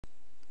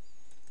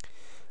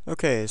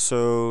Okay,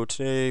 so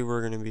today we're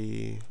going to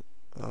be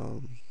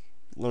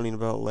learning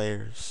about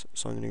layers.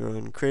 So I'm going to go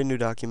ahead and create a new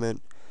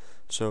document.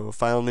 So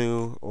file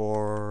new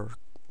or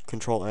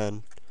control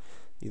N,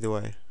 either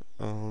way.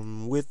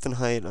 Width and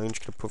height, I'm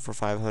just going to put for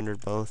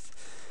 500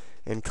 both.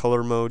 And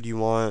color mode, you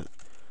want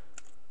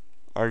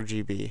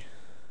RGB.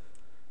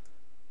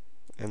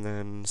 And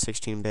then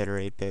 16-bit or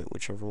 8-bit,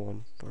 whichever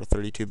one. Or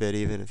 32-bit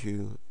even if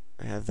you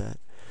have that.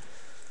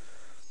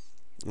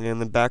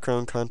 And the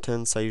background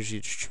contents, I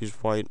usually just choose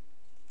white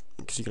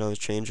because you can always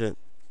change it.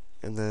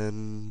 And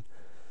then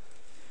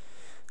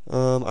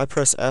I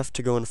press F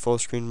to go in full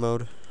screen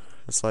mode.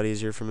 That's a lot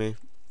easier for me.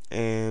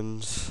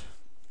 And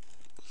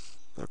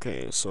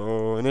okay,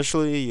 so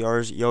initially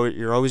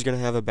you're always going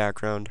to have a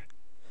background,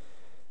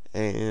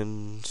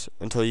 and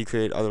until you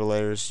create other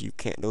layers, you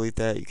can't delete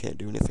that. You can't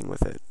do anything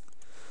with it.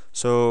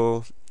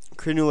 So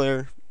create a new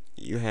layer.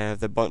 You have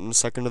the button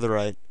second to the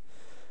right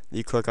that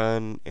you click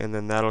on, and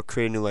then that'll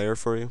create a new layer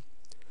for you.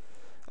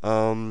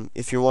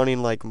 If you're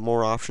wanting like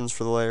more options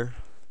for the layer,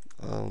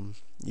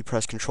 you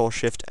press Control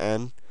Shift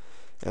N,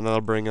 and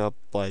that'll bring up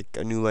like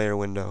a new layer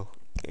window,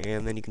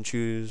 and then you can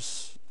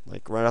choose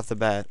like right off the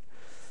bat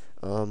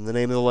the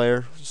name of the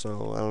layer.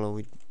 So I don't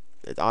know,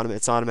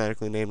 it's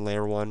automatically named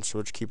layer 1, so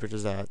we'll just keep it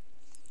as that.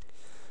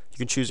 You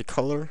can choose a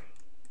color.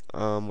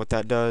 What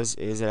that does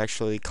is it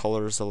actually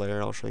colors the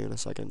layer. I'll show you in a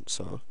second.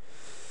 So,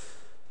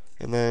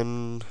 and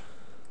then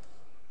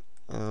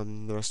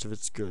the rest of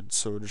it's good.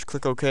 So just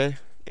click OK,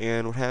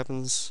 and what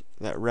happens,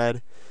 that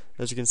red,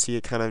 as you can see,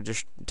 it kind of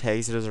just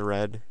tags it as a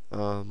red.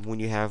 When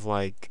you have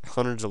like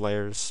hundreds of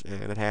layers,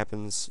 and it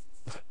happens,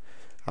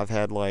 I've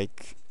had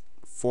like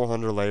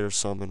 400 layers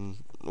some in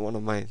one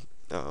of my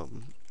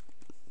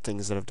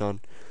things that I've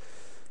done,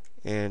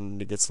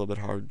 and it gets a little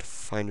bit hard to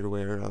find your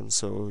way around,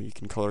 so you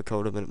can color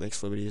code them and it makes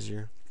it a little bit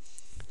easier.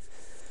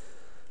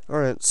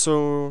 Alright,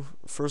 so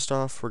first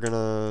off we're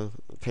gonna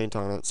paint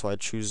on it. So I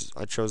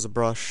chose a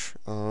brush.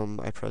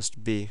 I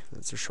pressed B,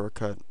 that's a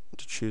shortcut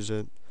to choose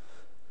it.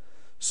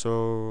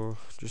 So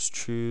just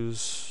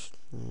choose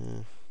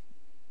an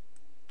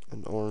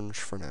orange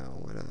for now,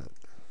 why not?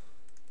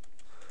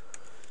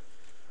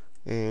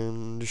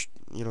 And just,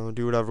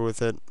 do whatever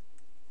with it.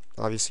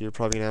 Obviously you're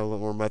probably gonna have a little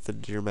more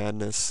method to your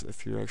madness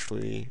if you're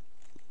actually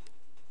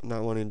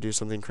not wanting to do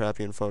something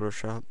crappy in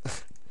Photoshop.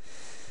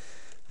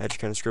 I just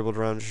kind of scribbled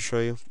around to show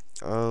you.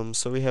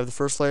 So we have the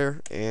first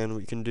layer, and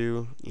what you can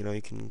do,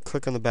 you can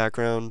click on the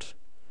background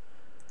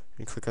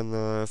and click on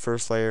the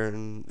first layer,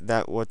 and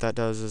what that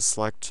does is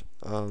select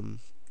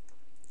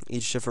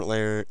each different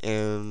layer,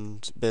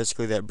 and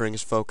basically that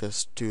brings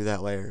focus to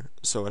that layer.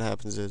 So what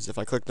happens is, if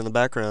I clicked on the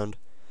background,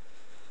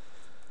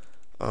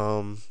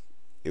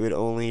 it would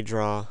only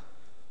draw.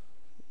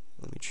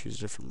 Let me choose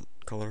a different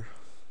color.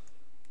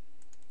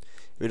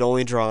 It would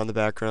only draw on the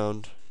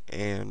background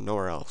and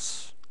nowhere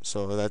else.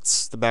 So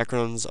that's the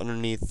background's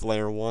underneath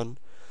layer 1.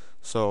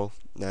 So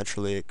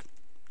naturally,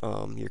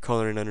 you're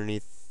coloring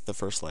underneath the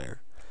first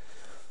layer.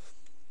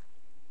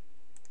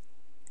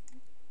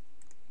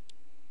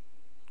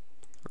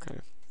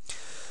 Okay.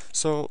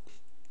 So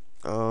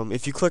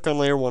if you click on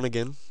layer 1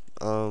 again,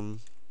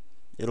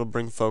 it'll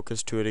bring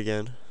focus to it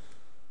again,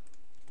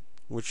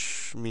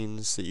 which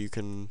means that you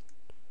can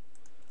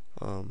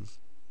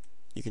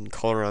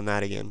color on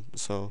that again.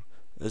 So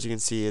as you can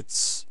see,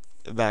 it's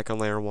back on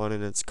layer 1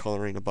 and it's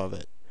coloring above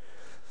it.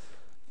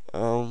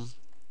 What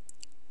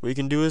you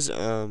can do is,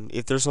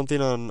 if there's something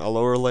on a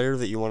lower layer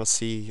that you want to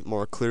see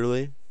more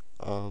clearly,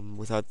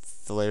 without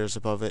the layers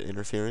above it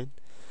interfering,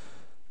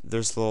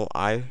 there's the little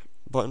eye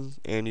button,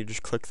 and you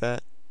just click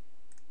that,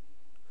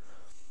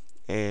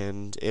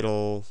 and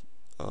it'll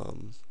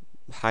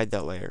hide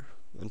that layer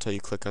until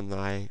you click on the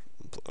eye,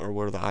 or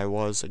where the eye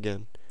was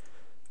again,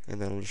 and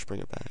then it'll just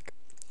bring it back.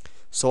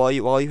 So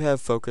while you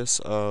have focus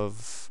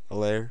of a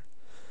layer,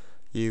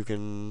 you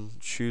can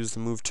choose the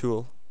move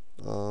tool.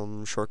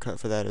 Shortcut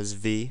for that is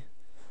V,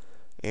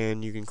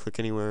 and you can click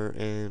anywhere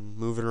and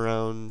move it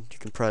around. You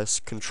can press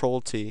Control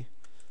T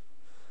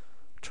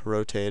to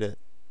rotate it.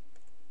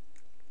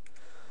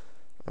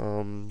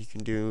 You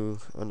can do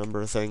a number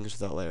of things with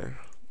that layer.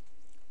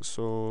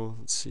 So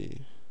let's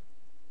see.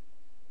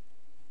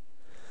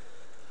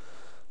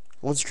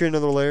 Once you create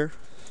another layer,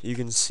 you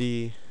can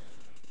see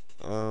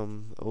a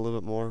little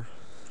bit more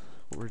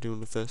what we're doing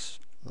with this.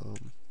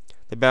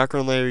 The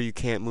background layer you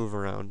can't move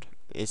around.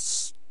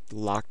 It's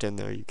locked in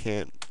there. You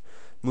can't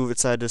move it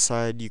side to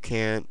side. You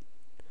can't,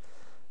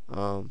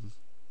 you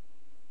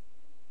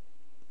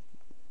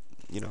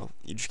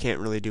just can't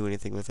really do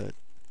anything with it.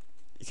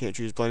 You can't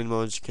choose blending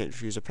modes. You can't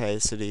choose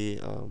opacity,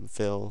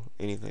 fill,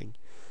 anything.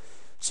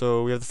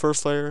 So we have the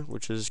first layer,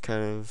 which is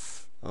kind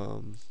of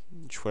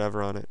just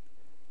whatever on it.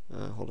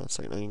 Hold on a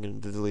second. I'm going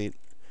to delete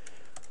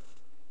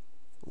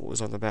what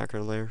was on the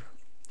background layer.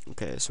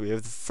 Okay, so we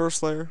have the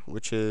first layer,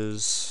 which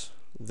is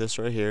this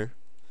right here.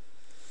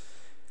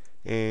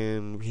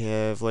 And we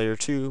have layer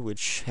 2,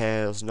 which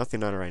has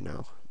nothing on it right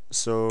now.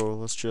 So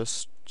let's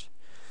just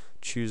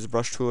choose the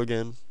brush tool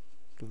again,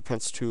 the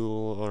pencil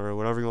tool, or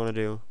whatever you want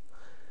to do,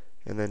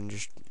 and then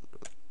just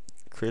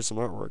create some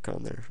artwork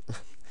on there.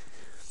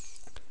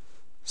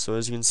 So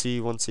as you can see,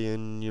 once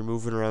again, you're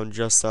moving around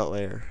just that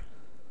layer.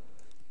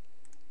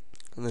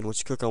 And then once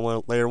you click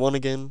on layer 1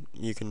 again,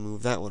 you can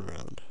move that one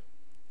around.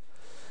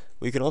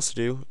 What you can also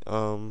do,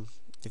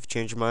 if you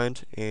change your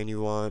mind and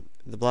you want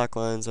the black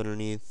lines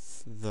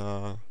underneath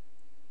the,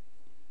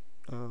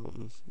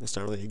 it's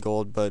not really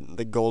gold, but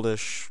the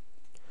goldish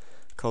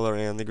color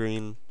and the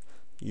green,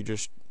 you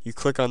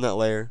click on that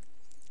layer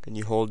and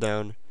you hold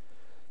down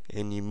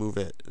and you move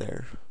it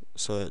there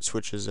so it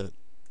switches it.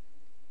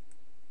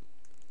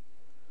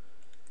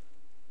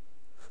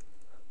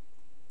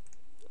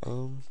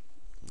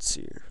 Let's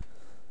see here.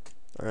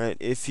 Alright,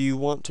 if you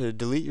want to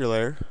delete your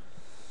layer,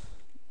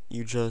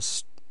 you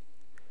just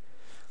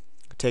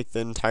take the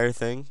entire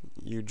thing,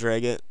 you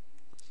drag it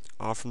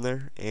off from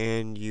there,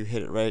 and you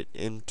hit it right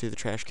into the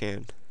trash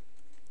can.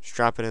 Just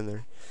drop it in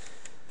there.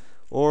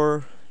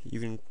 Or you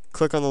can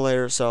click on the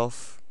layer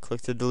itself,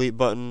 click the delete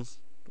button,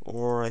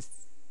 or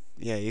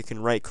you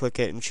can right click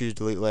it and choose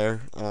delete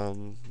layer.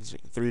 There's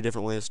 3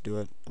 different ways to do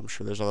it. I'm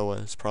sure there's other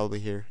ways, probably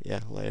here. Yeah,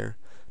 layer,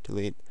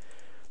 delete.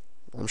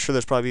 I'm sure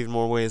there's probably even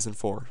more ways than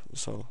 4.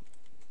 So,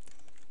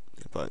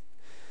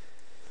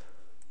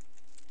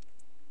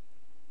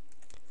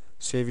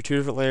 so you have your 2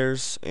 different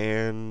layers,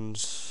 and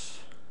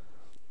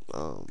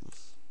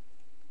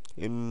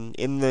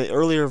in the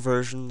earlier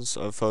versions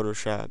of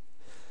Photoshop,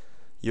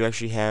 you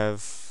actually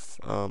have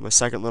a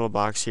second little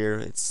box here.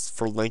 It's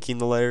for linking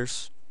the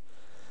layers.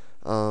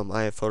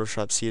 I have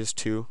Photoshop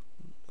CS2.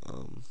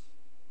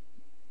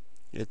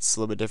 It's a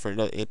little bit different.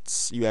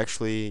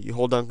 You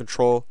hold down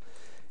Control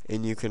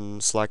and you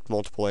can select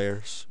multiple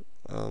layers.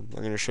 I'm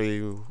going to show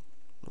you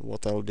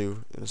what that'll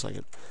do in a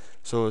second.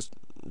 So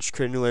just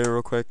create a new layer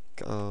real quick.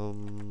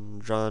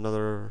 Draw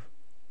another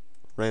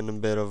random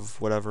bit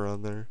of whatever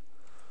on there.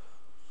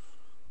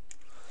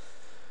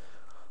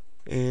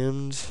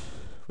 And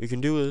what you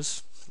can do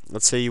is,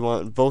 let's say you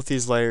want both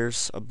these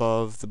layers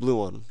above the blue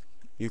one.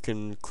 You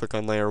can click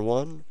on layer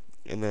 1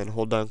 and then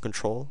hold down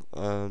Control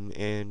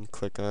and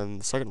click on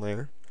the second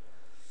layer,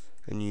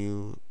 and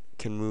you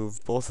can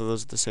move both of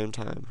those at the same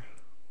time.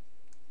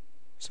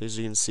 So as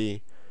you can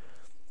see,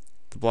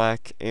 the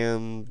black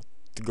and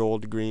the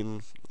gold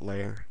green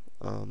layer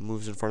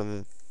moves in front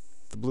of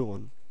the blue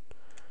one.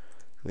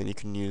 And then you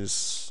can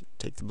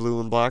take the blue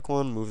and black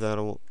one, move that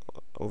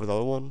over the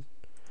other one,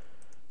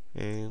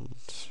 and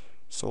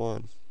so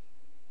on.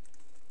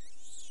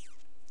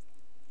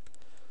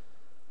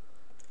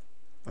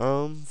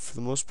 For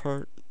the most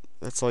part,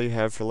 that's all you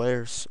have for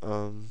layers.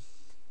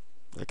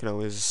 I can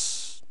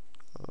always,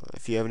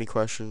 if you have any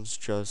questions,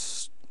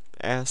 just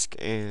ask,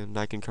 and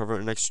I can cover it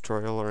in the next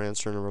tutorial or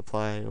answer in a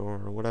reply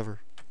or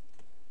whatever.